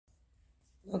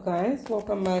Hello guys,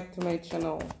 welcome back to my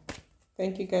channel.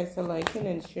 Thank you guys for liking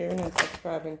and sharing and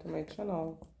subscribing to my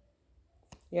channel.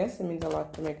 Yes, it means a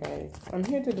lot to me guys. I'm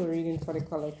here to do reading for the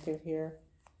collective here.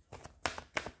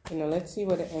 Let's see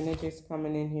what the energy is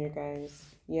coming in here guys.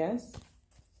 Yes,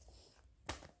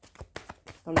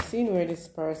 I'm seeing where this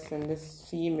person, this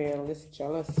female, this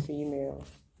jealous female,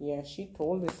 yeah, she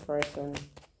told this person,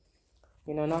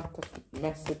 not to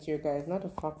mess with you guys, not to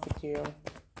fuck with you.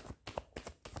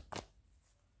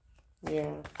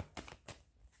 Yeah.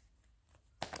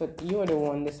 But you're the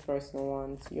one this person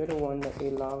wants. You're the one that they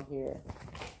love here.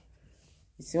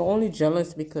 You're only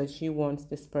jealous because she wants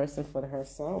this person for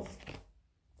herself.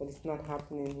 But it's not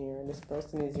happening here. This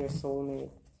person is your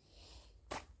soulmate.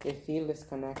 They feel this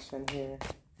connection here.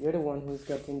 You're the one who's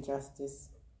getting justice.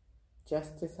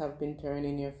 Justice have been turned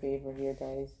in your favor here,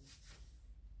 guys.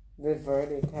 The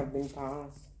verdict have been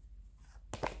passed.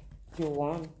 You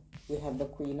won. We have the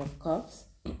Queen of Cups.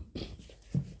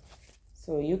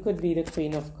 So you could be the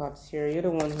Queen of Cups here. You're the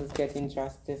one who's getting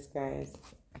justice, guys.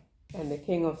 And the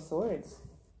King of Swords.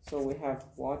 So we have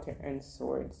water and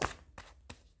swords.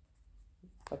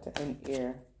 Water and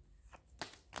air.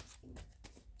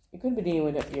 You could be dealing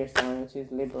with the air sign, which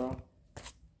is Libra.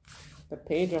 The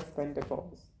Page of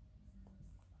Pentacles.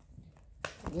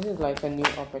 This is like a new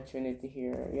opportunity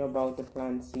here. You're about to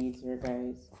plant seeds here,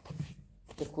 guys.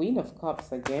 The Queen of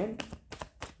Cups again.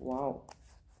 Wow.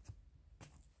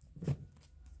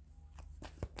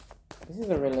 This is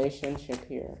a relationship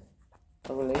here.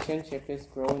 A relationship is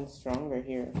growing stronger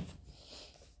here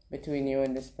between you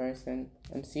and this person.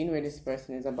 I'm seeing where this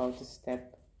person is about to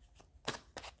step.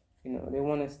 They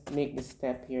want to make this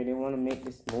step here. They want to make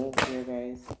this move here,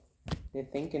 guys. They're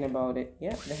thinking about it.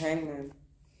 Yeah, the Hangman.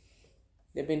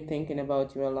 They've been thinking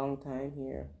about you a long time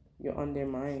here. You're on their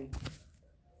mind.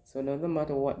 So no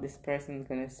matter what this person's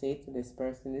going to say to this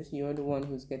person, you're the one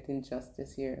who's getting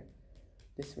justice here.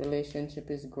 This relationship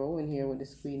is growing here with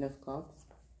this Queen of Cups.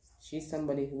 She's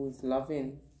somebody who's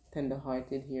loving,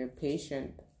 tender-hearted here,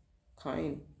 patient,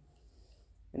 kind.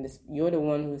 And you're the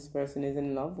one who this person is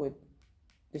in love with.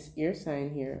 This air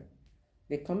sign here.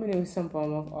 They're coming in with some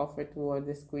form of offer toward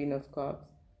this Queen of Cups.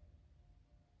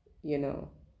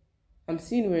 I'm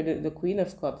seeing where the Queen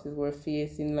of Cups is we're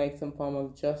facing like some form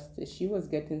of justice. She was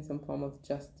getting some form of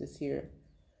justice here.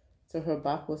 So her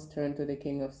back was turned to the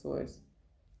King of Swords.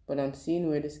 But I'm seeing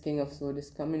where this King of Swords is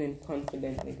coming in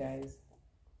confidently, guys.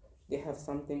 They have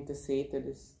something to say to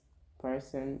this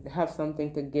person. They have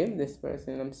something to give this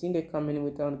person. I'm seeing they coming in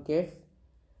without a gift.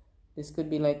 This could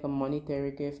be like a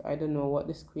monetary gift. I don't know what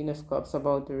this Queen of Cups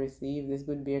about to receive. This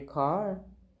could be a car.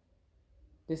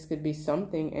 This could be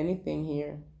something, anything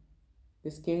here.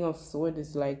 This King of Swords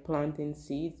is like planting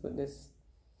seeds with this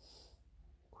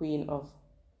Queen of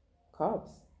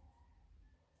Cups.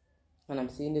 And I'm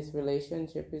seeing this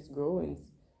relationship is growing.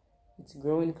 It's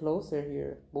growing closer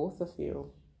here, both of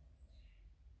you.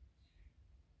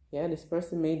 Yeah, this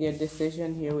person made their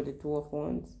decision here with the Two of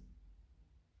Wands.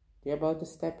 They're about to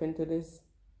step into this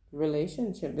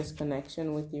relationship, this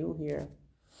connection with you here.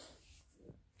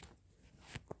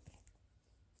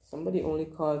 Somebody only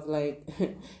caused like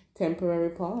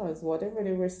temporary pause. Whatever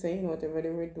they were saying, whatever they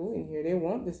were doing here, they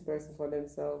want this person for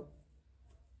themselves.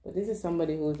 But this is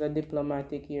somebody who's a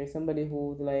diplomatic here, somebody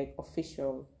who's like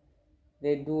official.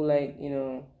 They do like,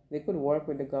 they could work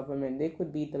with the government. They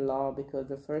could beat the law because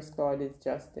the first card is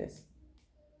justice.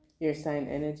 Air sign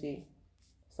energy.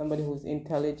 Somebody who's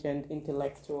intelligent,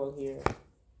 intellectual here.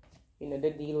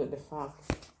 They deal with the facts,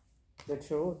 the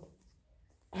truth.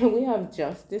 And we have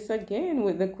justice again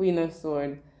with the Queen of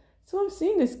Swords. So I'm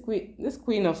seeing this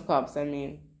Queen of Cups,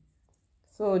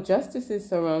 So justice is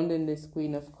surrounding this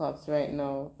Queen of Cups right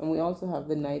now. And we also have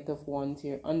the Knight of Wands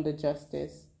here under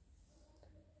justice.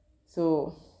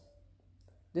 So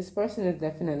this person is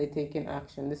definitely taking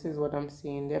action. This is what I'm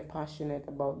seeing. They're passionate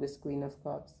about this Queen of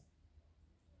Cups.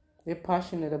 They're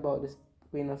passionate about this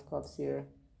Queen of Cups here.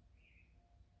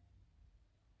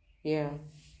 Yeah.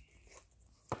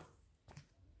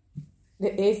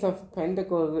 The Ace of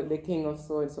Pentacles with the King of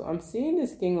Swords. So I'm seeing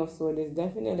this King of Swords is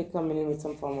definitely coming in with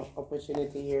some form of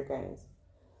opportunity here, guys.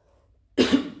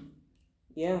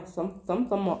 Yeah, some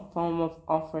form of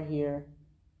offer here.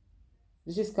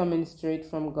 This is coming straight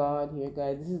from God here,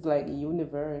 guys. This is like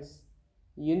universe.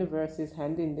 The universe is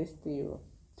handing this to you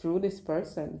through this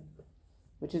person,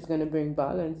 which is going to bring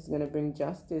balance. It's going to bring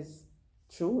justice,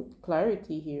 truth,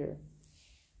 clarity here.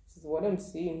 This is what I'm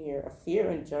seeing here. A fair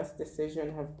and just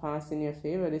decision have passed in your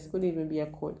favor. This could even be a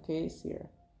court case here.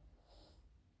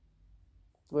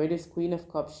 Where this Queen of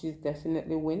Cups, she's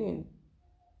definitely winning.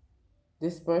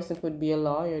 This person could be a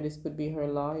lawyer. This could be her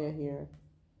lawyer here.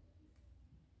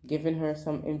 giving her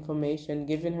some information,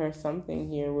 giving her something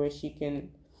here where she can,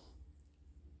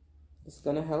 it's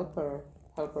gonna help her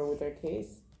with her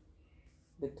case.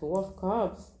 The Two of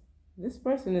Cups. This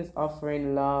person is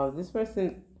offering love. This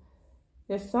person,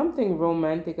 there's something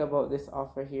romantic about this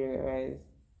offer here, guys.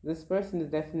 This person is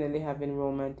definitely having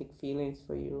romantic feelings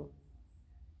for you.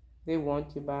 They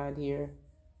want you bad here.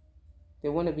 They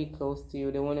want to be close to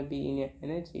you. They want to be in your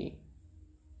energy.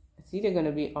 It's either going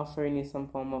to be offering you some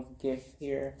form of gift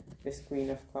here, this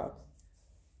Queen of Cups.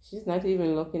 She's not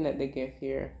even looking at the gift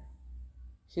here.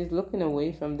 She's looking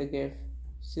away from the gift.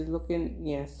 She's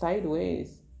looking,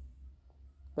 sideways.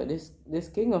 But this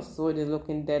King of Swords is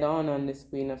looking dead on this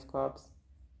Queen of Cups.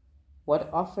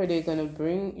 What offer they're going to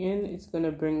bring in, it's going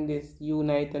to bring this,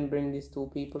 unite and bring these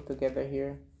two people together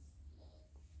here.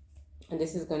 And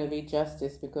this is going to be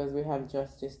justice because we have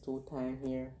justice 2 times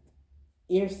here.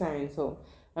 Air sign, so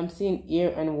I'm seeing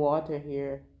air and water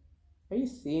here. Are you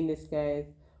seeing this, guys?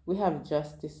 We have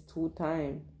justice 2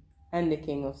 times and the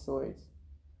King of Swords.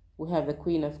 We have the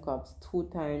Queen of Cups 2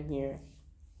 times here.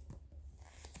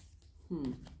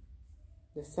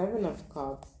 The 7 of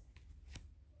Cups.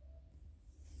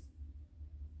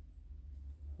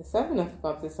 The 7 of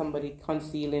Cups is somebody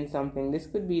concealing something. This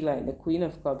could be like the Queen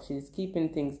of Cups. She's keeping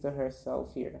things to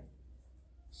herself here.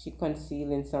 She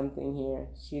concealing something here.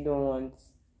 She don't want,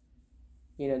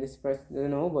 this person to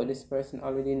know, but this person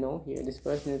already know here. This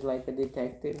person is like a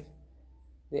detective.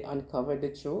 They uncover the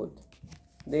truth.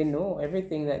 They know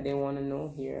everything that they want to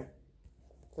know here.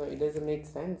 So it doesn't make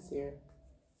sense here.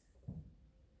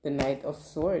 The Knight of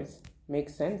Swords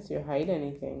makes sense. You hide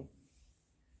anything.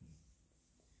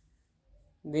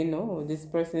 They know this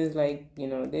person is like,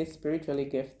 they're spiritually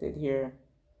gifted here.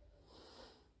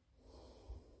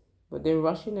 But they're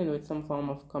rushing in with some form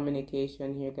of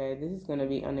communication here, guys. This is going to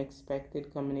be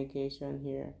unexpected communication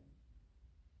here.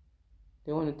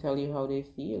 They want to tell you how they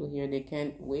feel here. They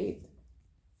can't wait.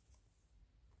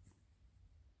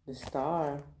 The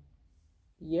Star.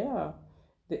 Yeah.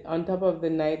 On top of the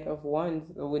Knight of Wands.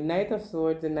 With Knight of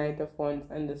Swords, the Knight of Wands,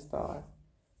 and the Star.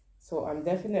 So I'm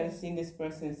definitely seeing this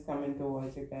person is coming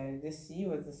towards you, guys. They see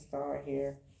you as a star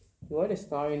here. You are the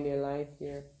star in their life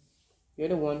here. You're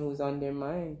the one who's on their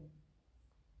mind.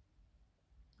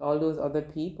 All those other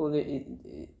people,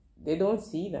 they don't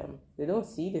see them. They don't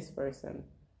see this person,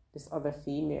 this other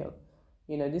female.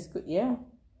 This could,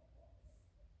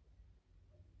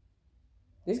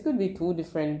 This could be 2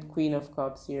 different Queen of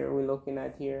Cups here we're looking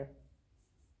at here.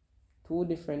 2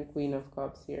 different Queen of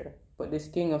Cups here. But this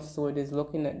King of Swords is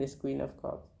looking at this Queen of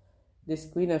Cups. This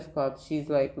Queen of Cups, she's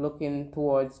like looking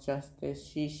towards justice.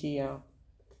 She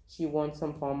wants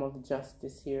some form of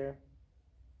justice here.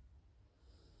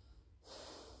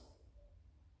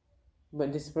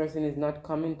 But this person is not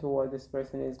coming towards this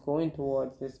person, is going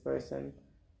towards this person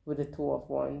with the 2 of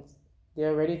Wands. They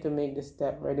are ready to make the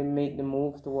step, ready to make the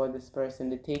move toward this person.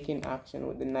 They're taking action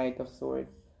with the Knight of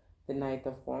Swords, the Knight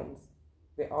of Wands.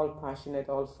 They're all passionate,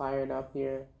 all fired up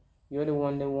here. You're the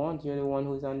one they want. You're the one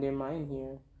who's on their mind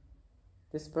here.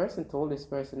 This person told this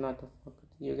person not to fuck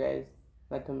with you guys,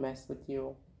 not to mess with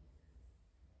you.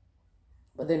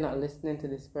 But they're not listening to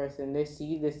this person. They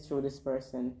see this through this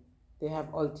person. They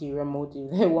have ulterior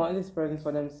motives. They want this person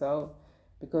for themselves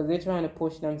because they're trying to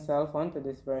push themselves onto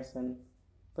this person.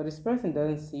 But this person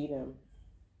doesn't see them.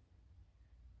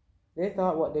 They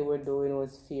thought what they were doing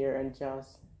was fair and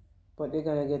just. But they're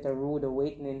going to get a rude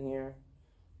awakening here.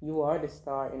 You are the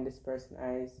star in this person's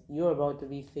eyes. You're about to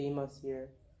be famous here.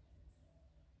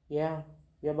 Yeah,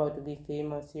 you're about to be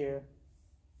famous here.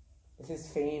 This is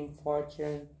fame,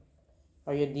 fortune.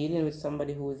 Or you're dealing with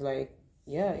somebody who is like,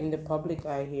 in the public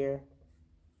eye here.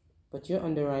 But you're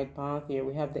on the right path here.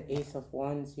 We have the Ace of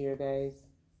Wands here, guys.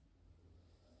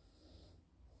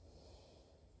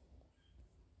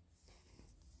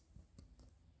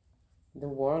 The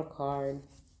World card.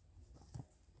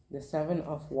 The 7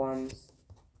 of Wands.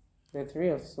 The 3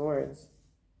 of Swords.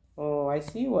 Oh, I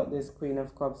see what this Queen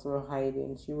of Cups were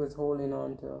hiding. She was holding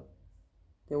on to.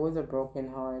 There was a broken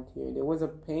heart here. There was a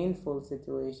painful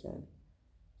situation.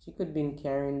 She could have been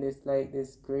carrying this like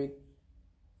this great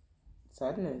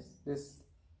sadness.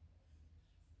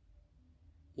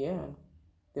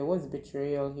 There was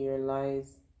betrayal here,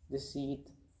 lies,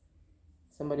 deceit.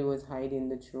 Somebody was hiding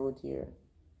the truth here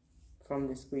from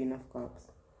this Queen of Cups.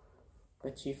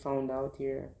 But she found out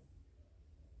here.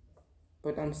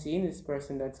 But I'm seeing this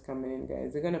person that's coming in,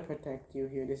 guys. They're going to protect you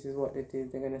here. This is what it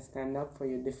is. They're going to stand up for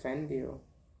you, defend you.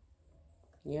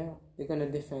 Yeah, they're going to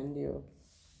defend you.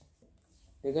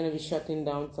 They're going to be shutting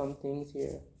down some things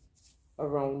here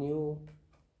around you.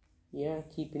 Yeah,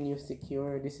 keeping you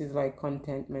secure. This is like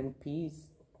contentment, peace.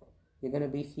 You're gonna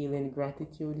be feeling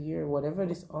gratitude here. Whatever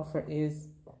this offer is,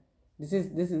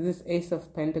 this Ace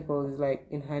of Pentacles is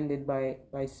like handed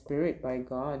by Spirit, by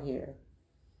God here.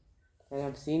 And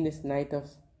I'm seeing this Knight of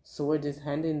Swords is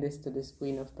handing this to this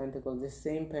Queen of Pentacles, this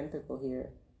same Pentacle here.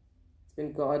 It's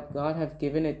been God have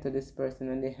given it to this person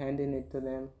and they're handing it to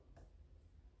them.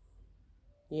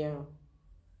 Yeah.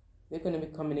 They're going to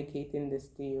be communicating this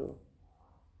to you,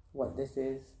 what this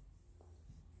is.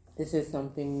 This is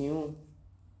something new.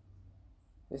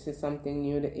 This is something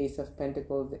new, the Ace of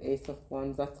Pentacles, the Ace of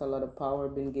Wands. That's a lot of power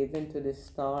been given to this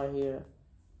star here.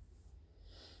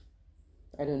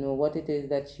 I don't know what it is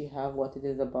that she have, what it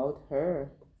is about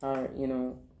her. Or, you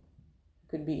know,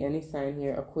 could be any sign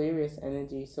here. Aquarius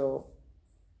energy. So,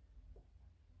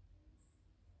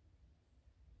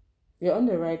 you're on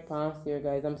the right path here,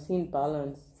 guys. I'm seeing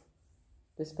balance.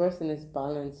 This person is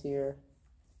balanced here.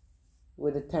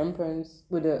 With the Temperance,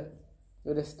 with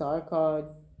the Star card.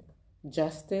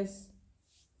 Justice.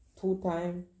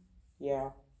 2-time. Yeah.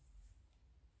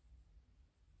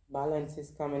 Balance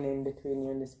is coming in between you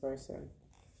and this person.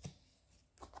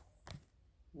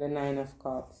 The 9 of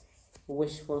Cups.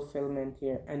 Wish fulfillment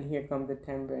here. And here comes the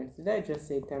Temperance. Did I just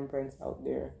say Temperance out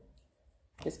there?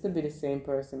 This could be the same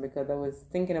person because I was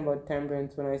thinking about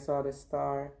Temperance when I saw the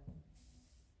star.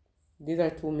 These are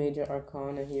 2 major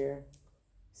arcana here.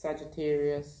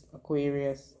 Sagittarius,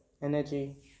 Aquarius,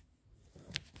 energy.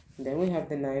 And then we have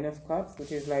the 9 of Cups,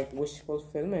 which is like wish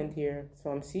fulfillment here.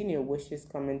 So I'm seeing your wishes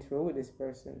coming through with this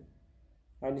person.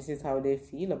 Or this is how they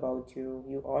feel about you.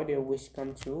 You are their wish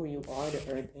come true. You are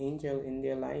the earth angel in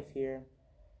their life here.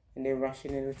 And they're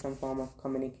rushing in with some form of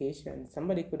communication.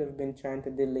 Somebody could have been trying to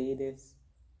delay this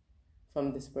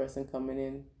from this person coming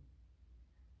in.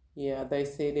 Yeah, they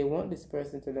say they want this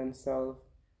person to themselves.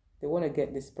 They want to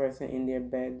get this person in their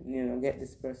bed, you know, get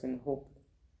this person hooked.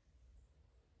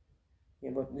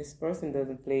 Yeah, but this person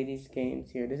doesn't play these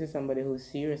games here. This is somebody who's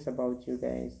serious about you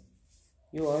guys.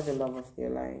 You are the love of their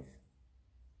life.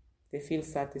 They feel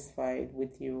satisfied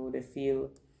with you. They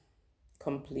feel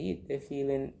complete. They're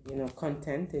feeling, you know,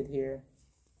 contented here.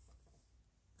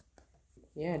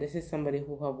 Yeah, this is somebody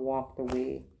who have walked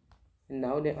away. And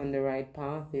now they're on the right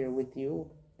path here with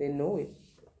you. They know it.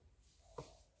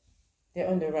 They're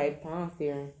on the right path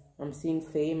here. I'm seeing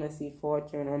fame, I see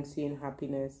fortune, I'm seeing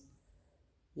happiness.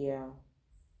 Yeah.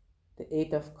 The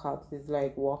 8 of Cups is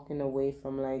like walking away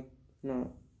from like, you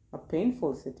know, a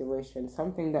painful situation.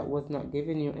 Something that was not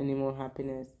giving you any more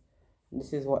happiness.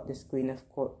 This is what this Queen of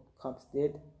Cups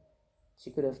did.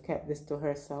 She could have kept this to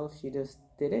herself. She just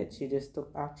did it. She just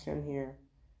took action here.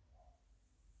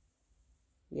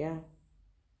 Yeah.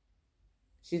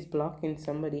 She's blocking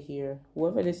somebody here.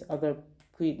 Whoever this other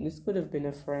queen, this could have been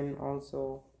a friend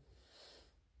also.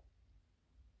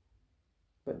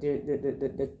 But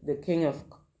the King of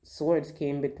Swords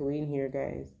came between here,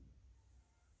 guys.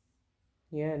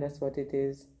 Yeah, that's what it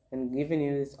is. And giving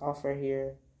you this offer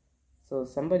here. So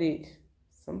somebody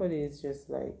is just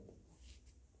like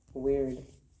weird.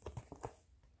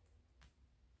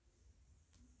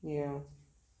 Yeah.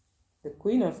 The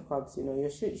Queen of Cups, you know,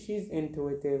 she's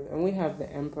intuitive. And we have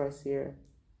the Empress here.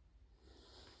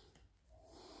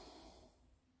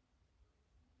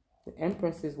 The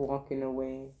Empress is walking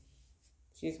away.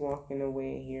 She's walking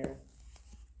away here.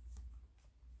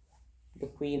 The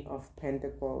Queen of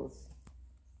Pentacles.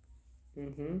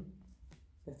 The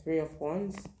 3 of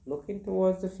Wands. Looking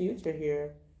towards the future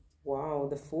here. Wow,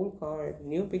 the Fool card.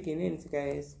 New beginnings,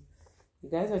 guys. You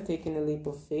guys are taking a leap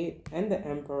of faith. And the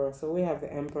Emperor. So we have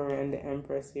the Emperor and the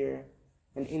Empress here.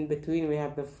 And in between we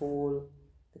have the Fool,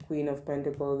 the Queen of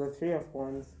Pentacles, the 3 of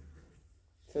Wands.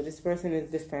 So this person is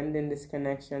defending this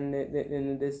connection,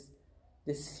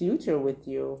 this future with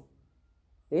you.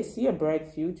 They see a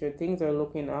bright future. Things are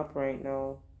looking up right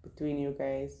now between you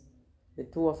guys. The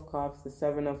 2 of Cups, the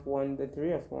 7 of Wands, the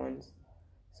 3 of Wands.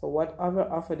 So whatever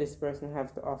offer this person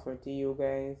has to offer to you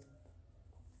guys,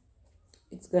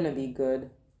 it's going to be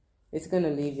good. It's going to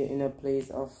leave you in a place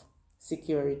of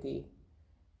security.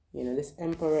 You know, this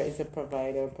Emperor is a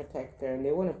provider, protector, and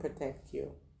they want to protect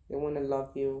you. They want to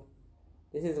love you.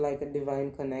 This is like a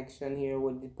divine connection here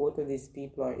where both of these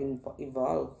people are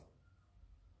evolved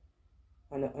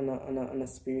on a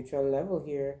spiritual level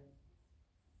here.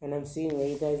 And I'm seeing where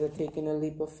you guys are taking a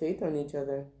leap of faith on each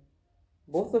other.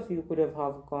 Both of you could have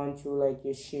gone through like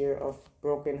your share of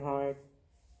broken heart.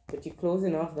 But you're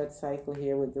closing off that cycle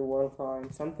here with the World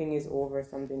card. Something is over,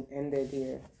 something ended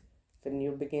here. For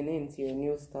new beginnings here,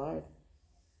 new start.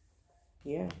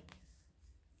 Yeah.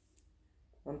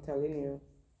 I'm telling you.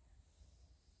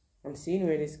 I'm seeing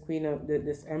where this Queen of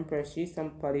this Empress, she's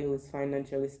somebody who's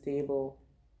financially stable.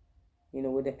 You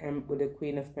know, with the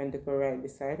Queen of Pentacles right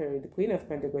beside her. The Queen of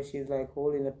Pentacles, she's like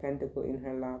holding a pentacle in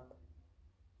her lap.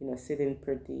 You know, sitting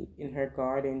pretty in her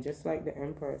garden, just like the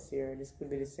Empress here. This could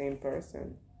be the same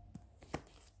person.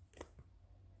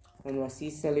 And I see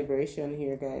celebration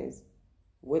here, guys.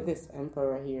 With this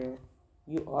Emperor here,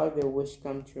 you are the wish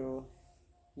come true.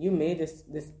 You made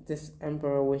this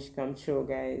Emperor wish come true,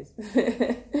 guys.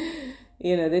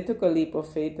 You know, they took a leap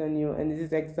of faith on you, and this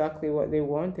is exactly what they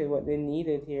wanted, what they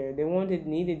needed here. They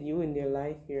needed you in their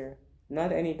life here,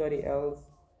 not anybody else.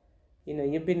 You know,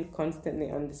 you've been constantly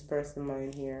on this person's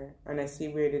mind here, and I see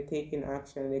where they're taking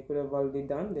action. They could have already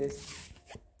done this.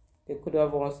 They could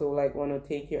have also like want to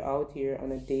take you out here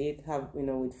on a date, have, you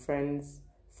know, with friends,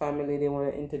 family. They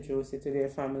want to introduce you to their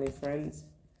family, friends.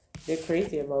 They're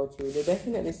crazy about you. They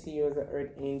definitely see you as an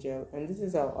earth angel, and this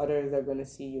is how others are going to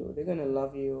see you. They're going to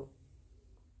love you.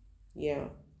 Yeah,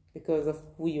 because of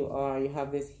who you are. You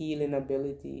have this healing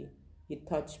ability. You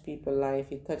touch people's life.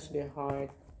 You touch their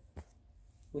heart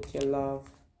with your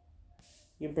love.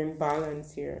 You bring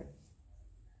balance here.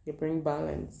 You bring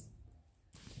balance.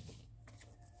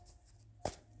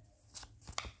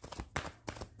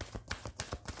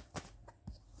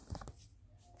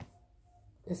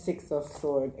 The Six of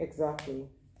Swords, exactly.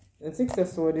 The Six of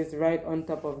Swords is right on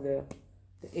top of the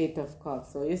Eight of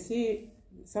Cups. So you see,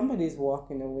 somebody's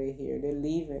walking away here. They're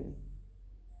leaving.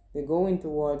 They're going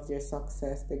towards their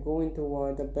success. They're going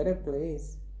towards a better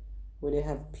place where they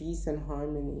have peace and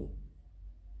harmony,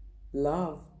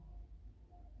 love,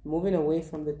 moving away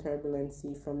from the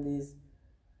turbulency, from these,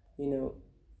 you know,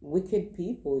 wicked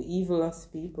people, evilous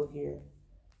people here,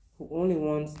 who only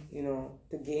wants, you know,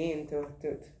 to gain, to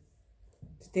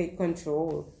take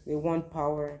control. They want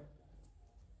power.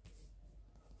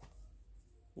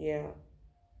 Yeah.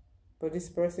 But this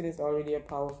person is already a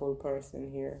powerful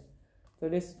person here. So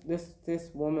this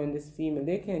woman, this female,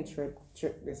 they can't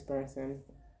trick this person.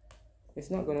 It's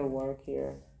not gonna work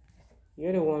here.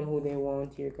 You're the one who they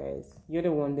want here, guys. You're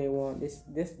the one they want.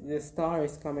 The star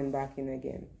is coming back in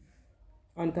again.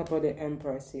 On top of the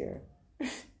Empress here.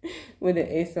 With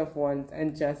the Ace of Wands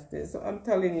and Justice. So I'm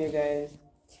telling you guys,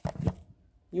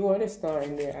 you are the star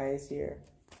in their eyes here.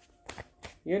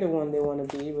 You're the one they want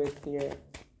to be with here.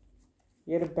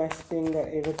 You're the best thing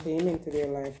that ever came into their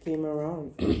life, came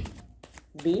around.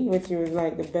 Being with you is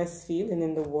like the best feeling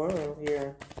in the world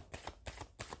here.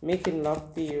 Making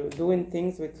love to you, doing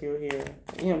things with you here.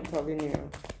 Yeah, I'm telling you.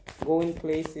 Going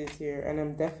places here. And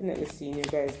I'm definitely seeing you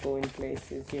guys going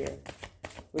places here.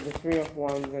 With the Three of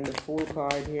Wands and the Fool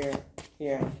card here.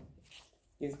 Yeah.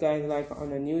 These guys like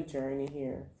on a new journey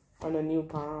here. On a new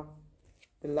path.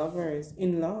 The Lovers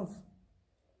in love.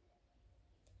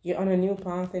 You're on a new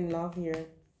path in love here.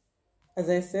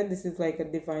 As I said, this is like a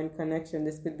divine connection.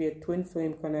 This could be a twin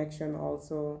flame connection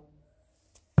also.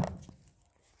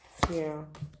 Yeah.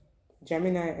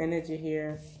 Gemini energy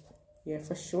here. Yeah,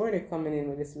 for sure they're coming in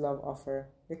with this love offer.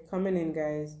 They're coming in,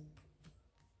 guys.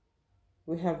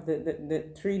 We have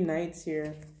the three knights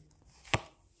here.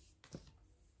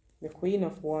 The Queen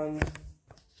of Wands.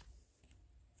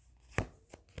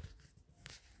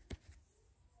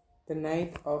 The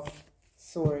Knight of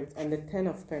Swords and the Ten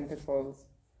of Pentacles.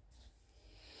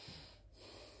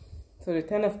 So the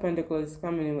Ten of Pentacles is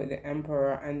coming in with the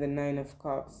Emperor and the Nine of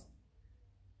Cups.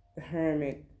 The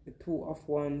Hermit, the Two of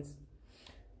Wands.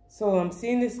 So I'm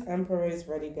seeing this Emperor is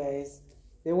ready, guys.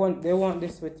 They want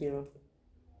this with you.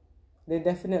 They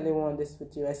definitely want this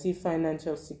with you. I see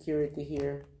financial security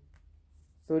here.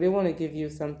 So they want to give you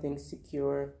something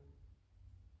secure.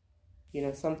 You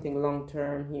know, something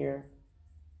long-term here.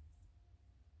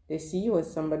 They see you as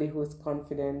somebody who's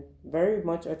confident, very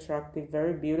much attractive,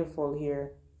 very beautiful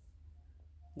here.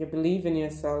 You believe in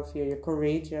yourself here. You're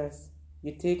courageous.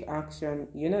 You take action.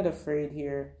 You're not afraid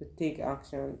here to take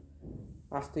action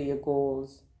after your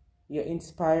goals. You're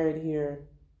inspired here.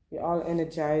 You're all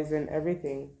energized and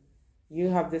everything. You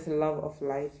have this love of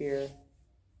life here.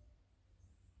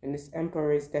 And this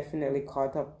Emperor is definitely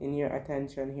caught up in your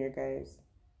attention here, guys.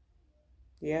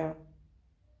 Yeah.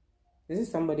 This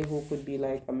is somebody who could be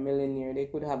like a millionaire. They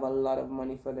could have a lot of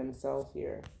money for themselves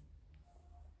here.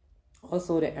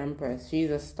 Also the Empress, she's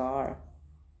a star.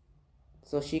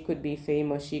 So she could be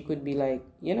famous. She could be like,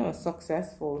 you know,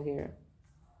 successful here.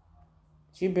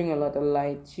 She bring a lot of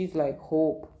light. She's like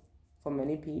hope for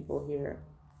many people here.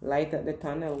 Light at the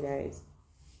tunnel, guys.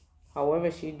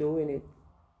 However she doing it.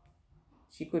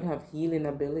 She could have healing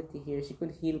ability here. She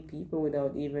could heal people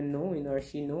without even knowing, or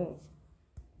she know.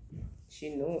 She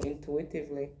know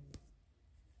intuitively.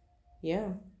 Yeah.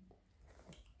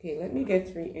 Okay, let me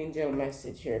get 3 angel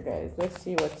message here, guys. Let's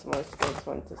see what more spirits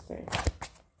want to say.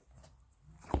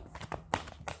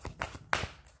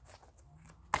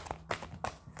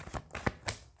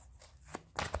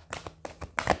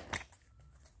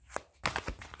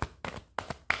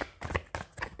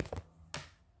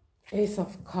 Ace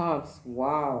of Cups.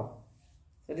 Wow.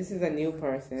 So this is a new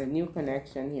person, a new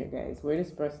connection here, guys. Where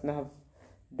this person have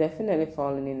definitely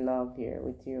fallen in love here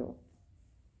with you.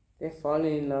 They're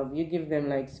falling in love. You give them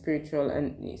like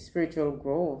spiritual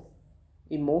growth,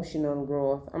 emotional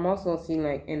growth. I'm also seeing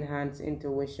like enhanced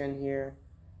intuition here.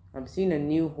 I'm seeing a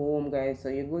new home, guys. So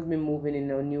you're going to be moving in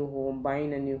a new home,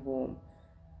 buying a new home.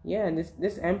 Yeah,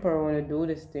 this emperor want to do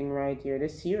this thing right here. They're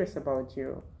serious about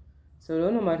you.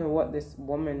 So no matter what this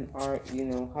woman or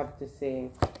have to say,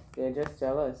 they're just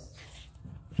jealous.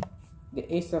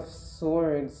 The Ace of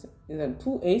Swords. There's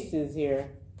two aces here.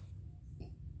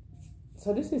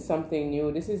 So this is something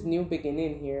new. This is new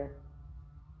beginning here.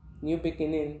 New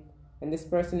beginning. And this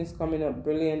person is coming up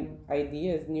brilliant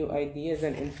ideas, new ideas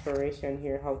and inspiration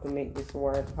here. How to make this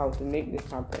work. How to make this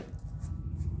happen.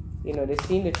 They're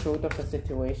seeing the truth of a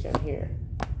situation here.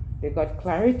 They got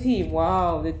clarity.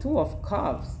 Wow, the Two of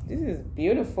Cups. This is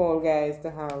beautiful, guys, to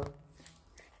have.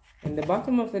 In the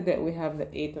bottom of the deck, we have the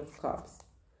Eight of Cups.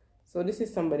 So this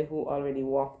is somebody who already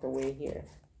walked away here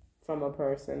from a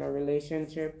person, a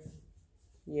relationship.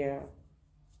 Yeah.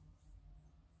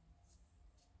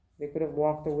 They could have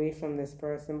walked away from this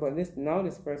person, but now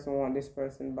this person wants this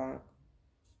person back.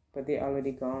 But they're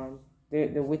already gone.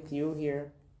 They're with you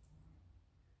here.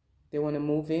 They want to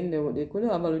move in. They could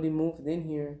have already moved in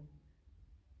here.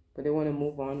 But they want to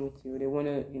move on with you. They want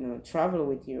to, travel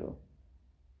with you.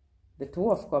 The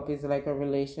Two of Cups is like a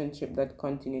relationship that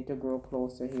continues to grow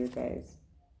closer here, guys.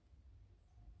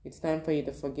 It's time for you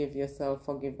to forgive yourself,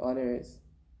 forgive others.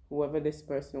 Whoever this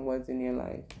person was in your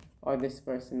life or this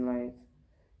person's life.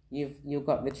 You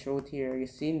got the truth here. You've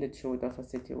seen the truth of a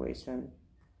situation.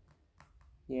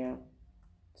 Yeah.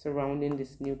 Surrounding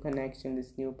this new connection,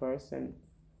 this new person.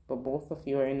 But both of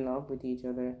you are in love with each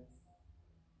other.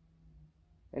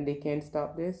 And they can't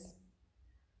stop this.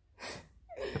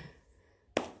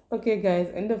 Okay, guys,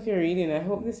 end of your reading. I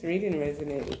hope this reading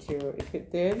resonated with you. If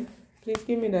it did, please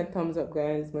give me that thumbs up,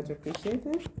 guys. Much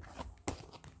appreciated.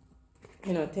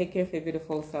 Take care of your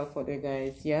beautiful self out there,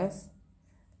 guys. Yes?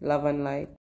 Love and light.